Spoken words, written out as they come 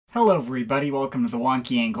Hello everybody, welcome to the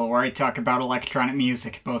Wonky Angle, where I talk about electronic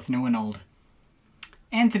music, both new and old.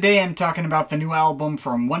 And today I'm talking about the new album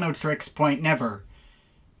from Oneohtrix Point Never.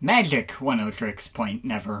 Magic Oneohtrix Point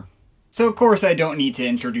Never. So of course I don't need to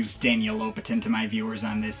introduce Daniel Lopatin to my viewers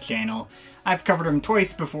on this channel. I've covered him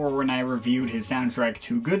twice before when I reviewed his soundtrack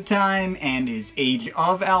to Good Time and his Age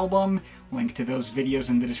of album. Link to those videos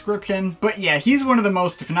in the description. But yeah, he's one of the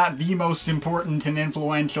most, if not the most important and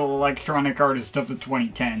influential electronic artist of the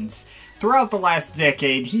 2010s. Throughout the last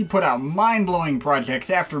decade, he put out mind-blowing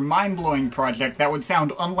project after mind-blowing project that would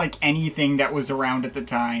sound unlike anything that was around at the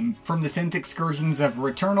time. From the synth excursions of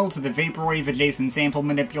Returnal to the vaporwave adjacent sample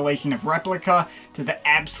manipulation of Replica, to the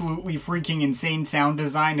absolutely freaking insane sound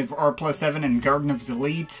design of R+7 and Garden of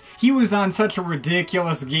Delete. He was on such a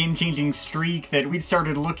ridiculous game-changing streak that we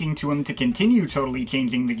started looking to him to continue totally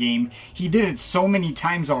changing the game. He did it so many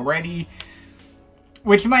times already.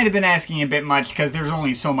 Which might have been asking a bit much, because there's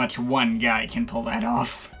only so much one guy can pull that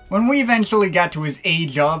off. When we eventually got to his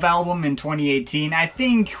Age of album in 2018, I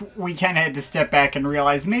think we kinda had to step back and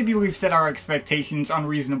realize maybe we've set our expectations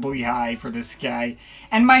unreasonably high for this guy.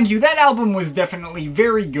 And mind you, that album was definitely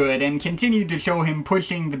very good and continued to show him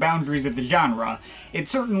pushing the boundaries of the genre. It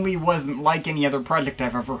certainly wasn't like any other project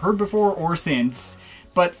I've ever heard before or since.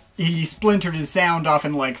 But he splintered his sound off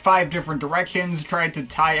in like 5 different directions, tried to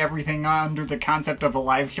tie everything under the concept of a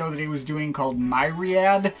live show that he was doing called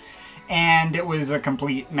Myriad, and it was a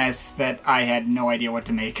complete mess that I had no idea what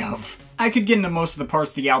to make of. I could get into most of the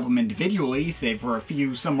parts of the album individually, save for a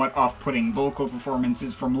few somewhat off-putting vocal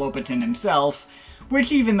performances from Lopatin himself,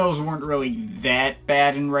 which even those weren't really that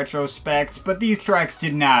bad in retrospect, but these tracks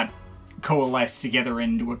did not coalesce together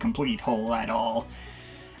into a complete whole at all.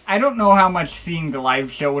 I don't know how much seeing the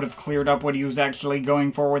live show would have cleared up what he was actually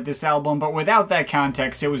going for with this album, but without that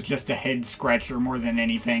context, it was just a head-scratcher more than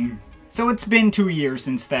anything. So it's been 2 years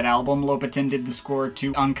since that album. Lopatin did the score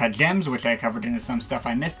to Uncut Gems, which I covered in a Some Stuff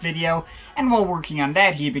I Missed video, and while working on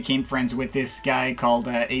that, he became friends with this guy called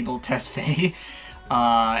Abel Tesfaye,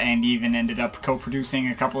 and even ended up co-producing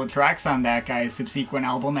a couple of tracks on that guy's subsequent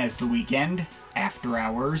album as The Weeknd, After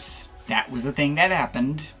Hours. That was a thing that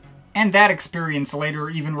happened. And that experience later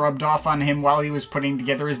even rubbed off on him while he was putting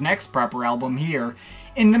together his next proper album here.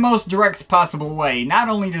 In the most direct possible way, not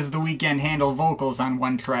only does The Weeknd handle vocals on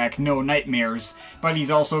one track, No Nightmares, but he's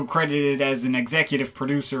also credited as an executive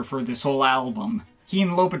producer for this whole album. He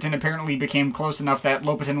and Lopatin apparently became close enough that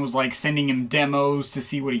Lopatin was like sending him demos to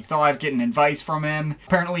see what he thought, getting advice from him.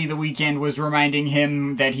 Apparently The Weeknd was reminding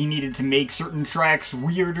him that he needed to make certain tracks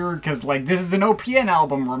weirder, because like this is an OPN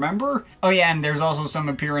album, remember? Oh yeah, and there's also some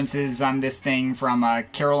appearances on this thing from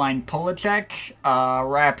Caroline Polachek, a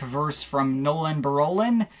rap verse from Nolan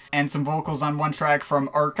Barolin, and some vocals on one track from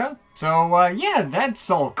Arca. So yeah, that's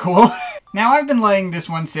all cool. Now, I've been letting this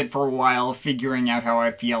one sit for a while, figuring out how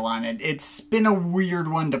I feel on it. It's been a weird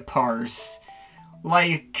one to parse.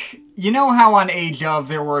 Like, you know how on Age of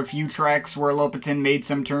there were a few tracks where Lopatin made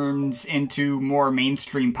some turns into more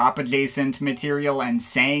mainstream pop-adjacent material and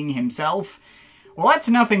sang himself? Well, that's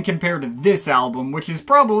nothing compared to this album, which is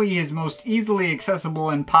probably his most easily accessible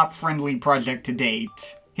and pop-friendly project to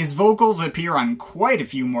date. His vocals appear on quite a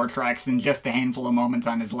few more tracks than just the handful of moments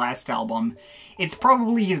on his last album. It's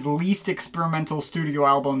probably his least experimental studio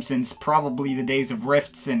album since probably the days of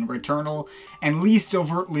Rifts and Returnal, and least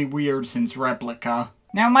overtly weird since Replica.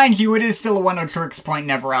 Now mind you, it is still a Oneohtrix Point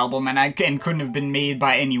Never album, and couldn't have been made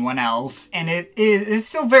by anyone else, and it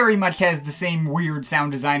still very much has the same weird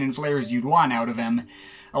sound design and flares you'd want out of him.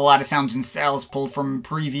 A lot of sounds and styles pulled from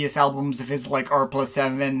previous albums of his like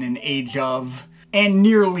R+7 and Age of. And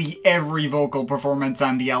nearly every vocal performance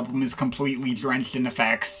on the album is completely drenched in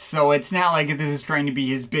effects, so it's not like this is trying to be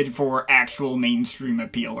his bid for actual mainstream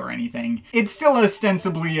appeal or anything. It's still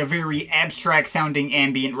ostensibly a very abstract-sounding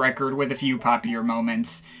ambient record with a few poppier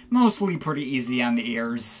moments, mostly pretty easy on the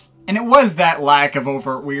ears. And it was that lack of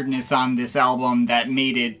overt weirdness on this album that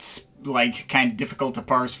made it like, kind of difficult to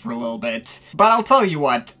parse for a little bit. But I'll tell you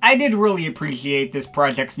what, I did really appreciate this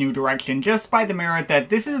project's new direction just by the merit that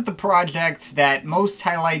this is the project that most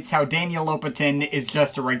highlights how Daniel Lopatin is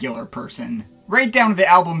just a regular person. Right down to the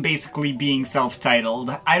album basically being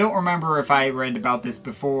self-titled. I don't remember if I read about this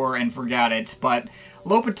before and forgot it, but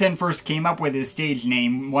Lopatin first came up with his stage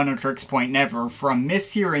name, Oneohtrix Point Never, from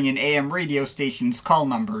mishearing an AM radio station's call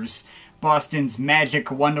numbers, Boston's Magic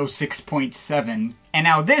 106.7. And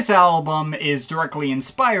now this album is directly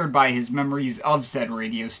inspired by his memories of said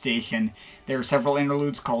radio station. There are several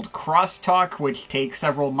interludes called Crosstalk, which take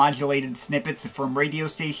several modulated snippets from radio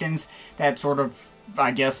stations that sort of,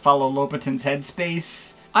 I guess, follow Lopatin's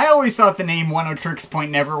headspace. I always thought the name Oneohtrix Point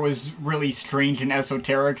Never was really strange and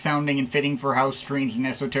esoteric sounding and fitting for how strange and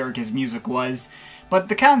esoteric his music was. But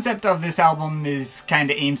the concept of this album is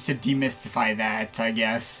kinda aims to demystify that, I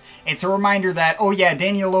guess. It's a reminder that, oh yeah,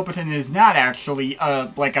 Daniel Lopatin is not actually,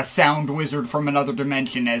 like a sound wizard from another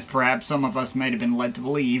dimension, as perhaps some of us might have been led to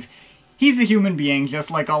believe. He's a human being, just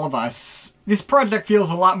like all of us. This project feels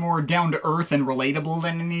a lot more down-to-earth and relatable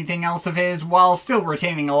than anything else of his, while still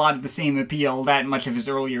retaining a lot of the same appeal that much of his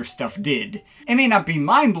earlier stuff did. It may not be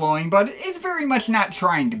mind-blowing, but it's very much not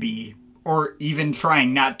trying to be. Or even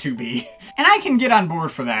trying not to be. And I can get on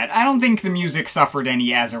board for that. I don't think the music suffered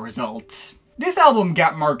any as a result. This album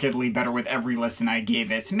got markedly better with every listen I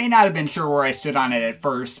gave it. May not have been sure where I stood on it at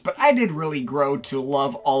first, but I did really grow to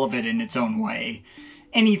love all of it in its own way.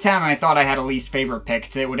 Anytime I thought I had a least favorite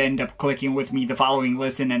picked, it would end up clicking with me the following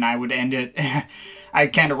listen and I would end it. I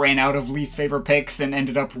kinda ran out of least favorite picks and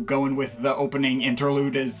ended up going with the opening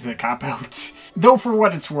interlude as a cop-out. Though for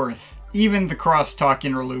what it's worth, even the crosstalk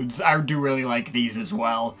interludes, I do really like these as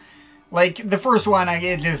well. Like, the first one,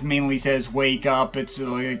 it just mainly says, wake up, it's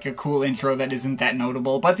like a cool intro that isn't that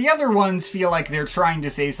notable, but the other ones feel like they're trying to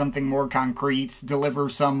say something more concrete, deliver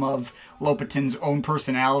some of Lopatin's own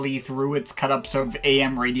personality through its cut-ups of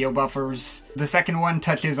AM radio buffers. The second one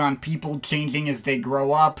touches on people changing as they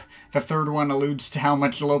grow up. The third one alludes to how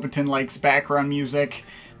much Lopatin likes background music.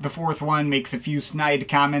 The fourth one makes a few snide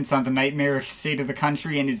comments on the nightmarish state of the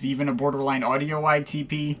country and is even a borderline audio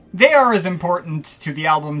ITP. They are as important to the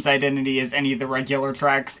album's identity as any of the regular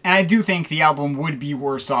tracks, and I do think the album would be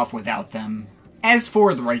worse off without them. As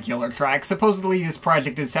for the regular tracks, supposedly this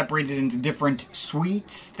project is separated into different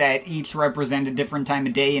suites that each represent a different time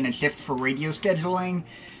of day and a shift for radio scheduling.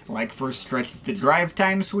 Like, first stretch is the drive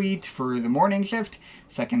time suite for the morning shift,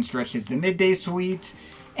 second stretch is the midday suite,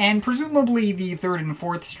 and presumably the third and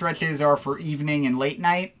fourth stretches are for evening and late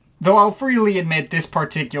night. Though I'll freely admit this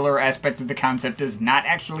particular aspect of the concept does not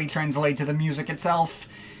actually translate to the music itself.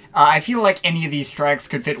 I feel like any of these tracks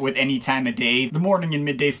could fit with any time of day. The morning and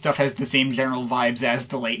midday stuff has the same general vibes as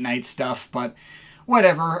the late night stuff, but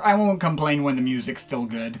whatever, I won't complain when the music's still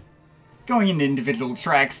good. Going into individual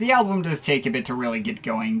tracks, the album does take a bit to really get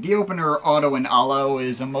going. The opener, Auto and Allo,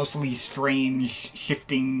 is a mostly strange,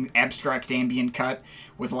 shifting, abstract ambient cut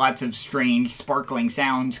with lots of strange, sparkling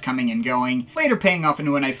sounds coming and going, later paying off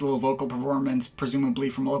into a nice little vocal performance,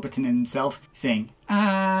 presumably from Lopatin himself, saying,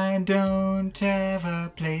 "I don't have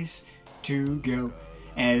a place to go,"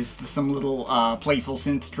 as some little playful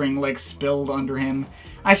synth string licks spilled under him.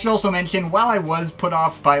 I should also mention, while I was put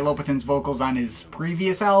off by Lopatin's vocals on his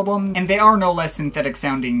previous album, and they are no less synthetic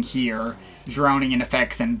sounding here, drowning in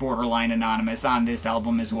effects and borderline anonymous on this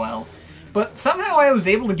album as well. But somehow I was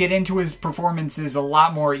able to get into his performances a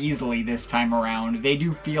lot more easily this time around. They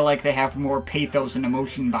do feel like they have more pathos and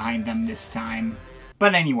emotion behind them this time.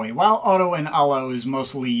 But anyway, while Auto and Allo is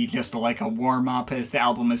mostly just like a warm-up as the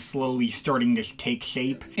album is slowly starting to take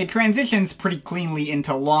shape, it transitions pretty cleanly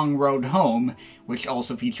into Long Road Home, which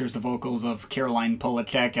also features the vocals of Caroline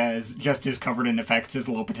Polachek as just as covered in effects as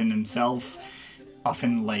Lopatin himself.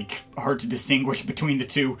 Often, like, hard to distinguish between the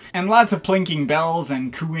two. And lots of plinking bells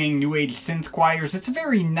and cooing new age synth choirs. It's a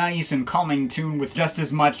very nice and calming tune with just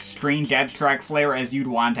as much strange abstract flair as you'd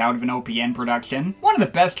want out of an OPN production. One of the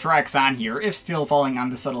best tracks on here, if still falling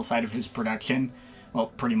on the subtle side of his production. Well,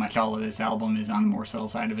 pretty much all of this album is on the more subtle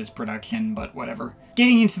side of his production, but whatever.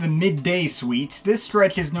 Getting into the midday suite, this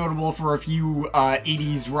stretch is notable for a few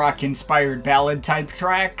 80s rock-inspired ballad-type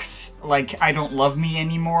tracks, like I Don't Love Me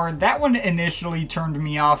Anymore. That one initially turned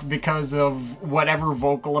me off because of whatever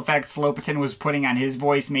vocal effects Lopatin was putting on his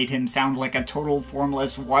voice made him sound like a total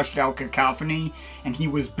formless, washed-out cacophony, and he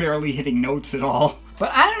was barely hitting notes at all.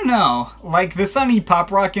 But I don't know, like the sunny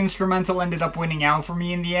pop rock instrumental ended up winning out for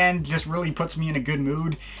me in the end, just really puts me in a good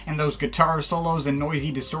mood, and those guitar solos and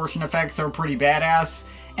noisy distortion effects are pretty badass,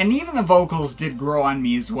 and even the vocals did grow on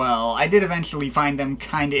me as well. I did eventually find them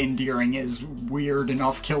kinda endearing, as weird and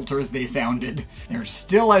off-kilter as they sounded. They're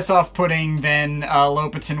still less off-putting than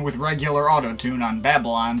Lopatin with regular autotune on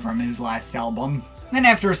Babylon from his last album. Then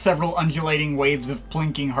after several undulating waves of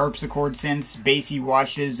plinking harpsichord synths, bassy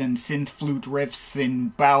washes, and synth flute riffs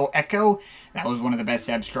in Bow Ecco, that was one of the best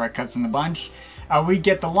abstract cuts in the bunch, we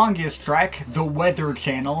get the longest track, The Weather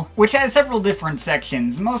Channel, which has several different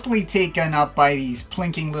sections, mostly taken up by these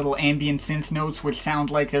plinking little ambient synth notes which sound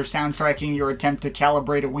like they're soundtracking your attempt to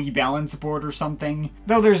calibrate a Wii balance board or something.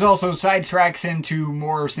 Though there's also side tracks into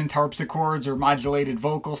more synth harpsichords or modulated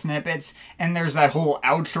vocal snippets, and there's that whole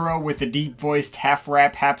outro with the deep-voiced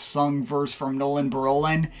half-rap, half-sung verse from Nolan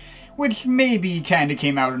Barolin, which maybe kinda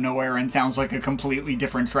came out of nowhere and sounds like a completely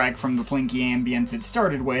different track from the plinky ambience it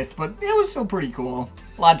started with, but it was still pretty cool.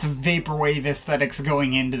 Lots of vaporwave aesthetics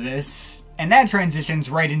going into this. And that transitions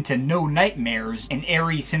right into No Nightmares, an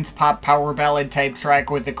airy synth-pop power ballad type track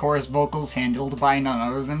with the chorus vocals handled by none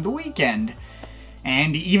other than The Weeknd.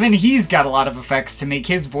 And even he's got a lot of effects to make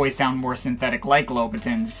his voice sound more synthetic like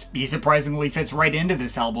Lopatin's. He surprisingly fits right into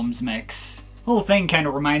this album's mix. The whole thing kind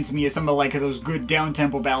of reminds me of some of like those good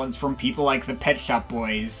down-tempo ballads from people like the Pet Shop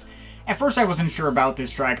Boys. At first I wasn't sure about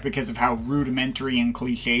this track because of how rudimentary and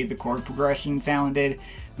cliched the chord progression sounded.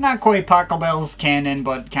 Not quite Pachelbel's canon,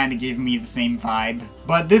 but kinda gave me the same vibe.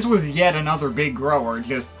 But this was yet another big grower,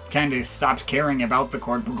 just kinda stopped caring about the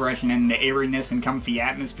chord progression, and the airiness and comfy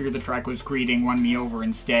atmosphere the track was creating won me over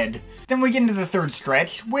instead. Then we get into the third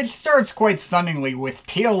stretch, which starts quite stunningly with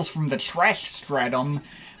Tales from the Trash Stratum.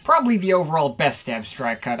 Probably the overall best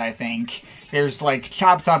abstract cut, I think. There's like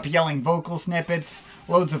chopped up yelling vocal snippets,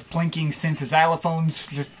 loads of plinking synth xylophones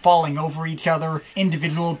just falling over each other,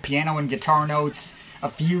 individual piano and guitar notes, a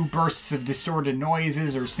few bursts of distorted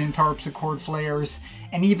noises or synth harpsichord flares,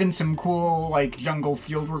 and even some cool, like, jungle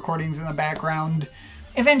field recordings in the background.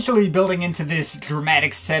 Eventually building into this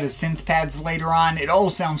dramatic set of synth pads later on, it all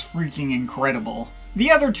sounds freaking incredible. The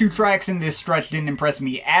other two tracks in this stretch didn't impress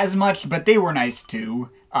me as much, but they were nice too.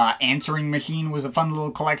 Answering Machine was a fun little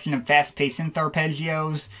collection of fast-paced synth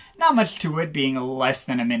arpeggios. Not much to it, being less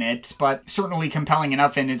than a minute, but certainly compelling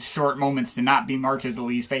enough in its short moments to not be marked as the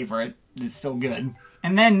least favorite. It's still good.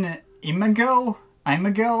 And then Imago?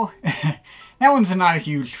 That one's not a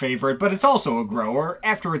huge favorite, but it's also a grower.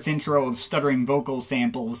 After its intro of stuttering vocal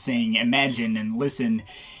samples saying imagine and listen,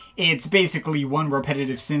 it's basically one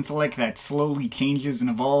repetitive synth lick that slowly changes and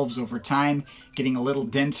evolves over time, getting a little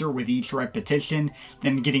denser with each repetition,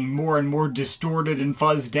 then getting more and more distorted and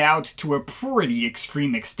fuzzed out to a pretty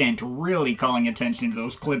extreme extent, really calling attention to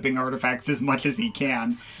those clipping artifacts as much as he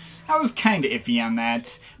can. I was kinda iffy on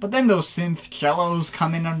that, but then those synth cellos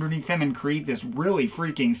come in underneath them and create this really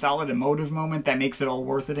freaking solid emotive moment that makes it all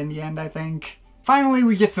worth it in the end, I think. Finally,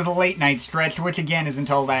 we get to the late night stretch, which again isn't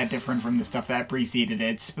all that different from the stuff that preceded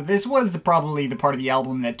it, but this was probably the part of the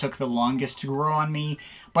album that took the longest to grow on me,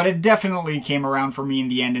 but it definitely came around for me in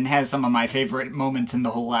the end and has some of my favorite moments in the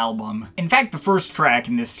whole album. In fact, the first track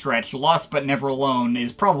in this stretch, Lost But Never Alone,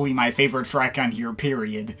 is probably my favorite track on here,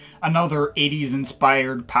 period. Another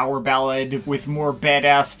 80s-inspired power ballad with more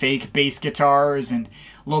badass fake bass guitars and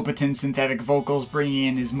Lopatin synthetic vocals bringing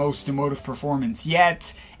in his most emotive performance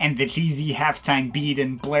yet, and the cheesy halftime beat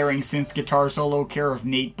and blaring synth guitar solo care of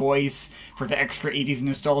Nate Boyce for the extra 80s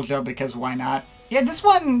nostalgia, because why not? Yeah, this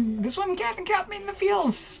one kinda got me in the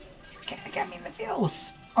feels.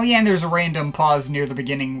 Oh yeah, and there's a random pause near the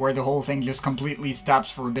beginning where the whole thing just completely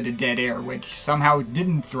stops for a bit of dead air, which somehow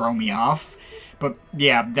didn't throw me off. But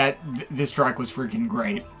yeah, this track was freaking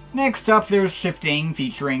great. Next up, there's Shifting,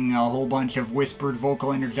 featuring a whole bunch of whispered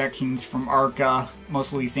vocal interjections from Arca,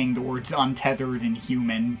 mostly saying the words untethered and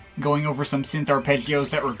human, going over some synth arpeggios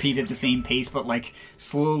that repeat at the same pace but like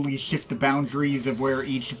slowly shift the boundaries of where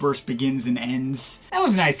each burst begins and ends. That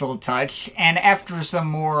was a nice little touch, and after some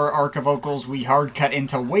more Arca vocals we hard cut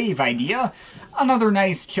into Wave Idea, another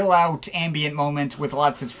nice chill-out ambient moment with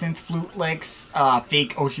lots of synth flute licks,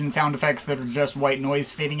 fake ocean sound effects that are just white noise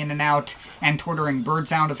fading in and out, and twittering bird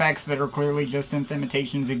sound effects that are clearly just synth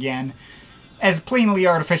imitations again. As plainly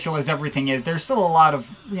artificial as everything is, there's still a lot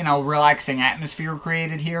of, relaxing atmosphere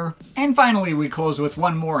created here. And finally we close with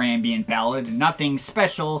one more ambient ballad, Nothing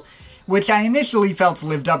Special, which I initially felt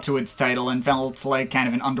lived up to its title and felt like kind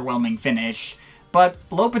of an underwhelming finish. But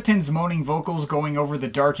Lopatin's moaning vocals going over the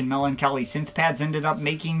dark and melancholy synth pads ended up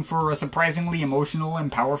making for a surprisingly emotional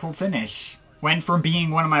and powerful finish. Went from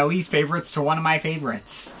being one of my least favorites to one of my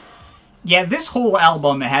favorites. Yeah, this whole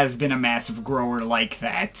album has been a massive grower like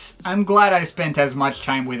that. I'm glad I spent as much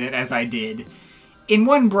time with it as I did. In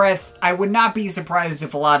one breath, I would not be surprised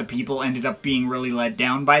if a lot of people ended up being really let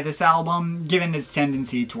down by this album, given its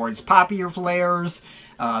tendency towards poppier flares,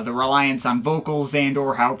 the reliance on vocals and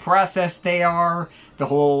or how processed they are, the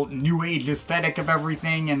whole new age aesthetic of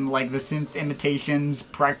everything, and like the synth imitations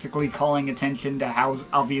practically calling attention to how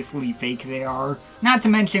obviously fake they are. Not to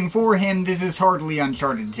mention, for him, this is hardly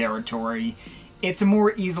uncharted territory. It's a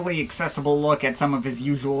more easily accessible look at some of his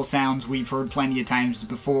usual sounds we've heard plenty of times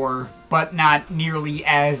before, but not nearly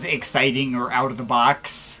as exciting or out of the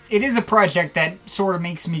box. It is a project that sort of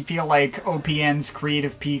makes me feel like OPN's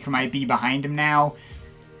creative peak might be behind him now,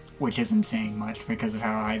 which isn't saying much because of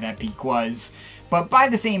how high that peak was. But by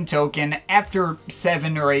the same token, after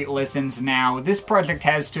 7 or 8 listens now, this project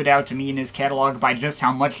has stood out to me in his catalog by just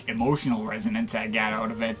how much emotional resonance I got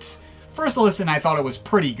out of it. First listen, I thought it was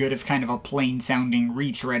pretty good, if kind of a plain-sounding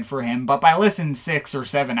retread for him, but by listen 6 or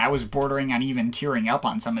 7, I was bordering on even tearing up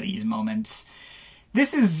on some of these moments.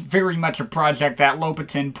 This is very much a project that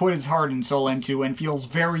Lopatin put his heart and soul into and feels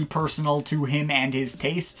very personal to him and his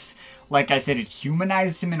tastes. Like I said, it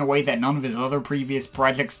humanized him in a way that none of his other previous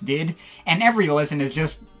projects did, and every listen has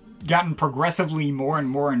just gotten progressively more and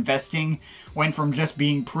more investing, went from just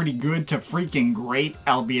being pretty good to freaking great,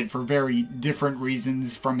 albeit for very different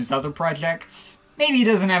reasons from his other projects. Maybe he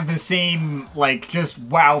doesn't have the same, like, just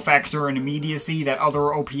wow factor and immediacy that other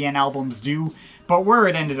OPN albums do, but where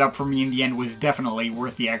it ended up for me in the end was definitely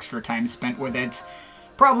worth the extra time spent with it.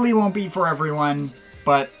 Probably won't be for everyone,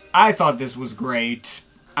 but I thought this was great.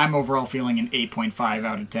 I'm overall feeling an 8.5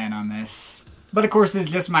 out of 10 on this. But of course, this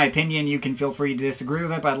is just my opinion. You can feel free to disagree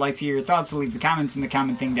with it, but I'd like to hear your thoughts, so leave the comments in the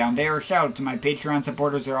comment thing down there. Shout out to my Patreon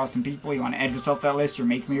supporters. They're awesome people. You want to add yourself to that list or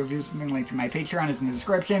make me review something, link to my Patreon is in the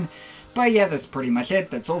description. But yeah, that's pretty much it.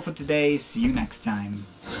 That's all for today. See you next time.